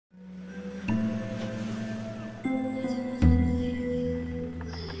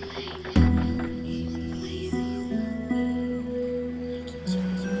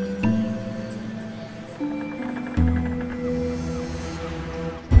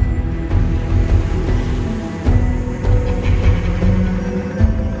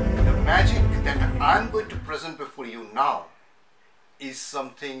present before you now is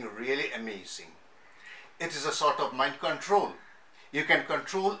something really amazing. It is a sort of mind control. You can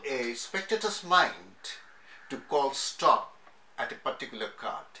control a spectator's mind to call stop at a particular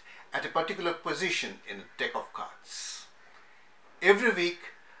card, at a particular position in a deck of cards. Every week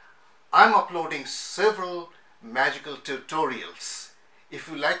I'm uploading several magical tutorials. If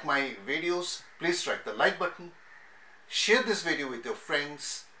you like my videos, please strike the like button, share this video with your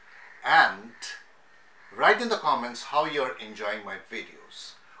friends, and write in the comments how you're enjoying my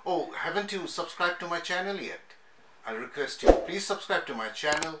videos. Oh, haven't you subscribed to my channel yet? I request you, please subscribe to my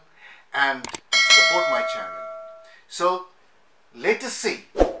channel and support my channel. So let us see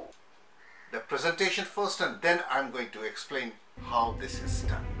the presentation first, and then I'm going to explain how this is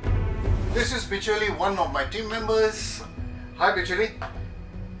done. This is Bicholi, one of my team members. Hi Bicholi.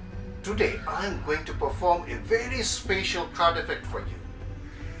 Today I'm going to perform a very special card effect for you.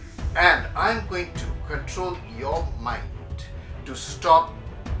 And I'm going to control your mind to stop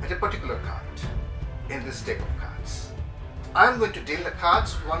at a particular card in this deck of cards. I'm going to deal the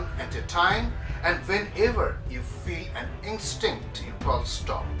cards one at a time, and whenever you feel an instinct, you call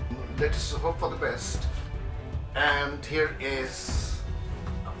stop. Let us hope for the best. And here is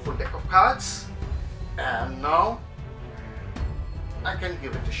a full deck of cards. And now I can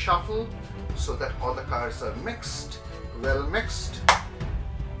give it a shuffle so that all the cards are mixed, well mixed.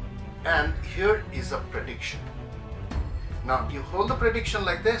 And here is a prediction. Now you hold the prediction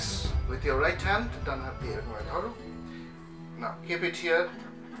like this with your right hand. Now keep it here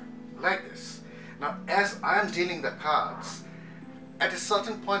like this. Now as I am dealing the cards, at a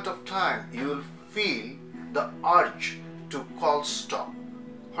certain point of time you will feel the urge to call stop.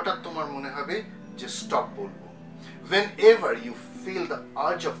 হঠাৎ তোমার মনে হবে যে stop বলবো. Whenever you feel the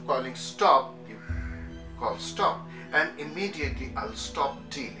urge of calling stop, you call stop, and immediately I'll stop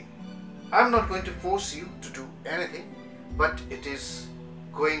dealing. I'm not going to force you to do anything, but it is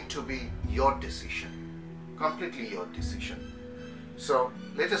going to be your decision, completely your decision. So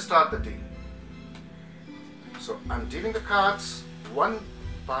let us start the deal. So I'm dealing the cards one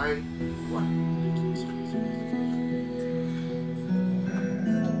by one.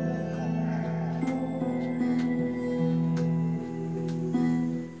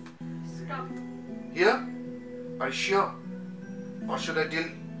 Stop. Here? Are you sure? Or should I deal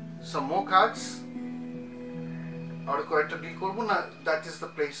some more cards? Or that is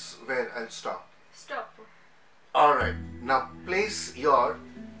the place where I'll stop. Stop. Alright, now place your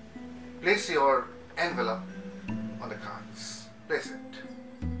envelope on the cards. Place it.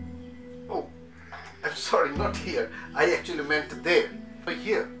 Oh, I'm sorry, not here. I actually meant there. But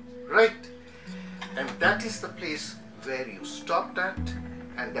here, right? And that is the place where you stopped at,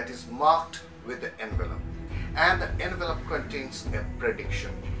 and that is marked with the envelope. And the envelope contains a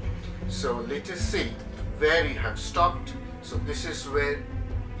prediction. So let us see where you have stopped. So this is where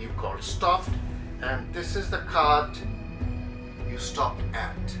you call stopped, and this is the card you stopped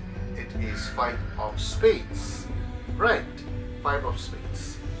at. It is 5 of spades, right? 5 of spades.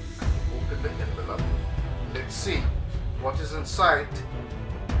 Open the envelope. Let's see what is inside.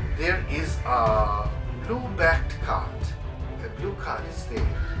 There is a blue backed card. A blue card is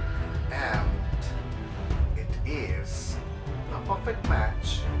there, and it is a perfect match.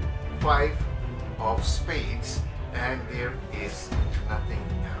 5 of spades, and there is nothing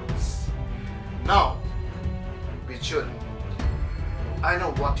else. Now, Bicholi, I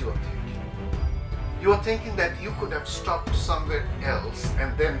know what you are thinking. You are thinking that you could have stopped somewhere else, and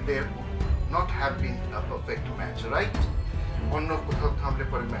then there would not have been a perfect match, right? You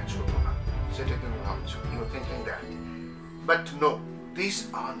are thinking that. But no, these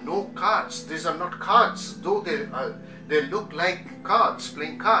are no cards. These are not cards, though they look like cards,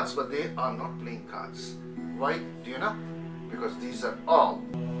 playing cards, but they are not playing cards. Why? Do you know? Because these are all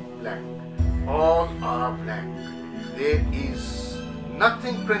blank. All are blank. There is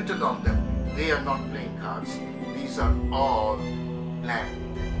nothing printed on them. They are not playing cards. These are all blank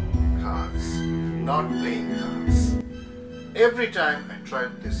cards, not playing cards. Every time I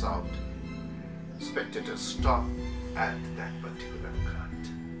tried this out, spectators stop at that particular card.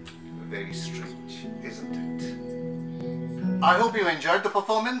 Very strange, isn't it? I hope you enjoyed the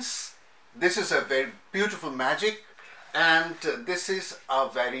performance. This is a very beautiful magic, and this is a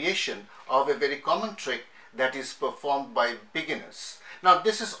variation of a very common trick that is performed by beginners. Now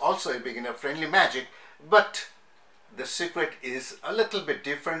this is also a beginner friendly magic, but the secret is a little bit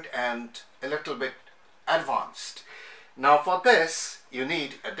different and a little bit advanced. Now for this you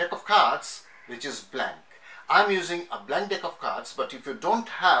need a deck of cards which is blank. I'm using a blank deck of cards, but if you don't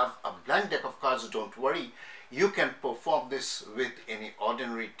have a blank deck of cards, don't worry. You can perform this with any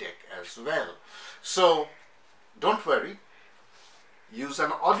ordinary deck as well. So don't worry, use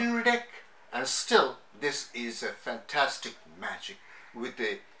an ordinary deck and still this is a fantastic magic with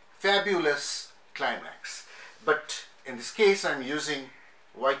a fabulous climax. But in this case I'm using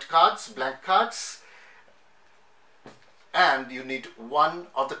white cards, blank cards, and you need one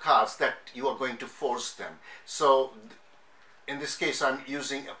of the cards that you are going to force them. So in this case I'm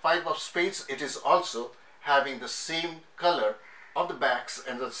using a 5 of spades. It is also having the same color of the backs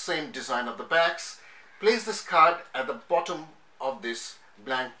and the same design of the backs. Place this card at the bottom of this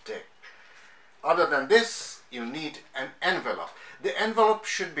blank deck. Other than this, you need an envelope. The envelope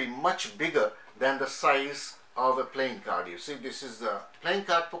should be much bigger than the size of a playing card. You see, this is the playing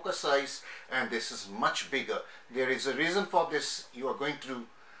card poker size and this is much bigger. There is a reason for this you are going to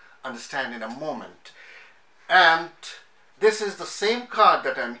understand in a moment. And this is the same card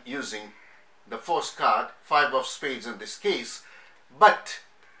that I'm using, the first card, 5 of spades in this case, but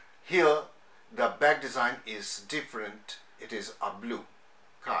here the back design is different. It is a blue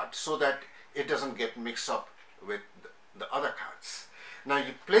card so that it doesn't get mixed up with the other cards. Now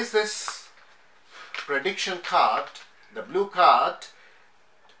you place this prediction card, the blue card,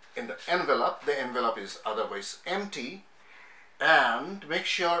 in the envelope. The envelope is otherwise empty, and make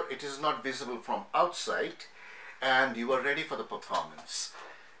sure it is not visible from outside, and you are ready for the performance.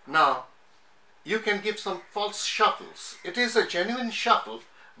 Now you can give some false shuffles. It is a genuine shuffle,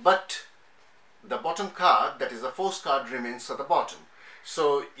 but the bottom card, that is the first card, remains at the bottom.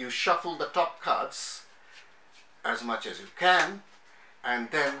 So you shuffle the top cards as much as you can, and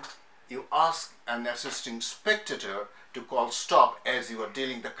then you ask an assisting spectator to call stop as you are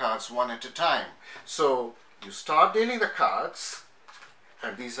dealing the cards one at a time. So you start dealing the cards,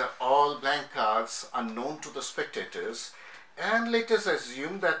 and these are all blank cards unknown to the spectators, and let us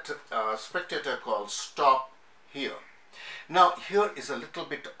assume that a spectator calls stop here. Now here is a little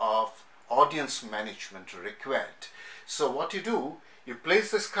bit of audience management required. So what you do, you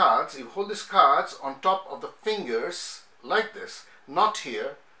place these cards, you hold these cards on top of the fingers like this, not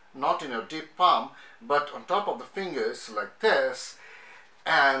here, not in your deep palm, but on top of the fingers like this,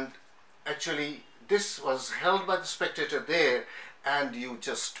 and actually this was held by the spectator there, and you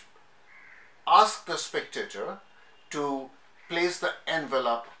just ask the spectator to place the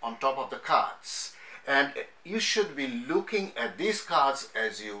envelope on top of the cards, and you should be looking at these cards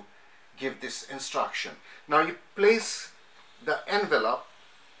as you give this instruction. Now you place the envelope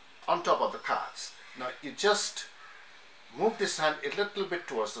on top of the cards. Now you just move this hand a little bit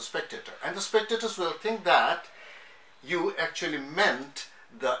towards the spectator, and the spectators will think that you actually meant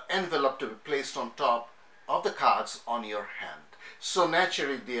the envelope to be placed on top of the cards on your hand. So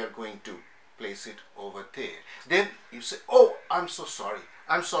naturally they are going to place it over there. Then you say, oh, I'm so sorry,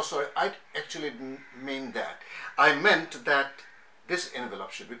 I'm so sorry, I actually didn't mean that. I meant that this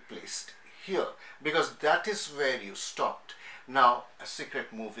envelope should be placed here, because that is where you stopped. Now a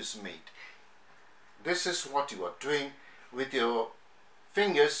secret move is made. This is what you are doing. With your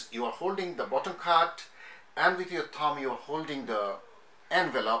fingers you are holding the bottom card, and with your thumb you are holding the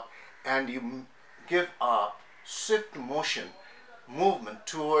envelope, and you give a swift movement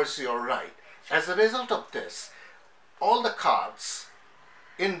towards your right. As a result of this, all the cards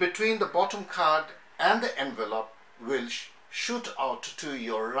in between the bottom card and the envelope will shoot out to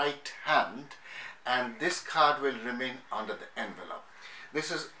your right hand, and this card will remain under the envelope.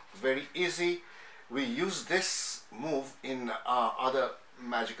 This is very easy. We use this move in other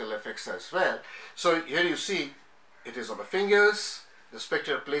magical effects as well. So here you see it is on the fingers, the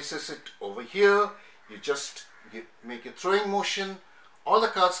spectator places it over here, you just make a throwing motion, all the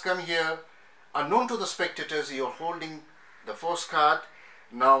cards come here. Unknown to the spectators, you are holding the first card.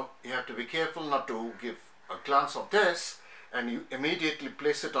 Now you have to be careful not to give a glance of this, and you immediately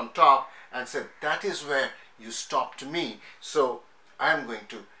place it on top and say, that is where you stopped me, so I am going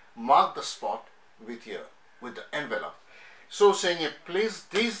to mark the spot with the envelope. So saying, you place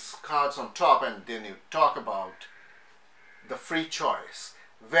these cards on top, and then you talk about the free choice.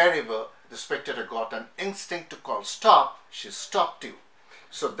 Wherever the spectator got an instinct to call stop, she stopped you.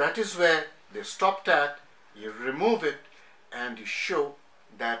 So that is where they stopped at. You remove it and you show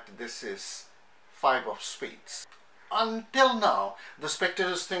that this is 5 of spades. Until now, the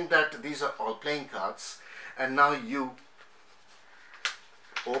spectators think that these are all playing cards, and now you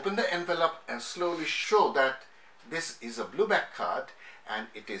open the envelope and slowly show that this is a blue back card and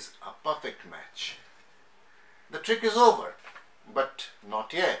it is a perfect match. The trick is over, but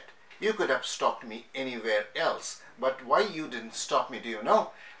not yet. You could have stopped me anywhere else, but why you didn't stop me, do you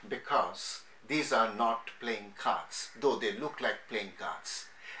know? Because these are not playing cards, though they look like playing cards.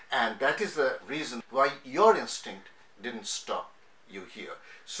 And that is the reason why your instinct didn't stop you here.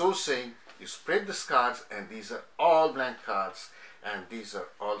 So saying, You spread these cards, and these are all blank cards, and these are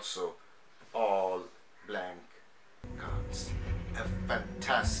also all blank cards. A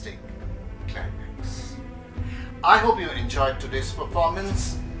fantastic climax. I hope you enjoyed today's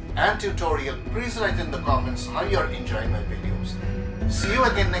performance and tutorial. Please write in the comments how you are enjoying my videos. See you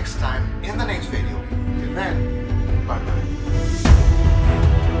again next time in the next video. Till then, bye bye.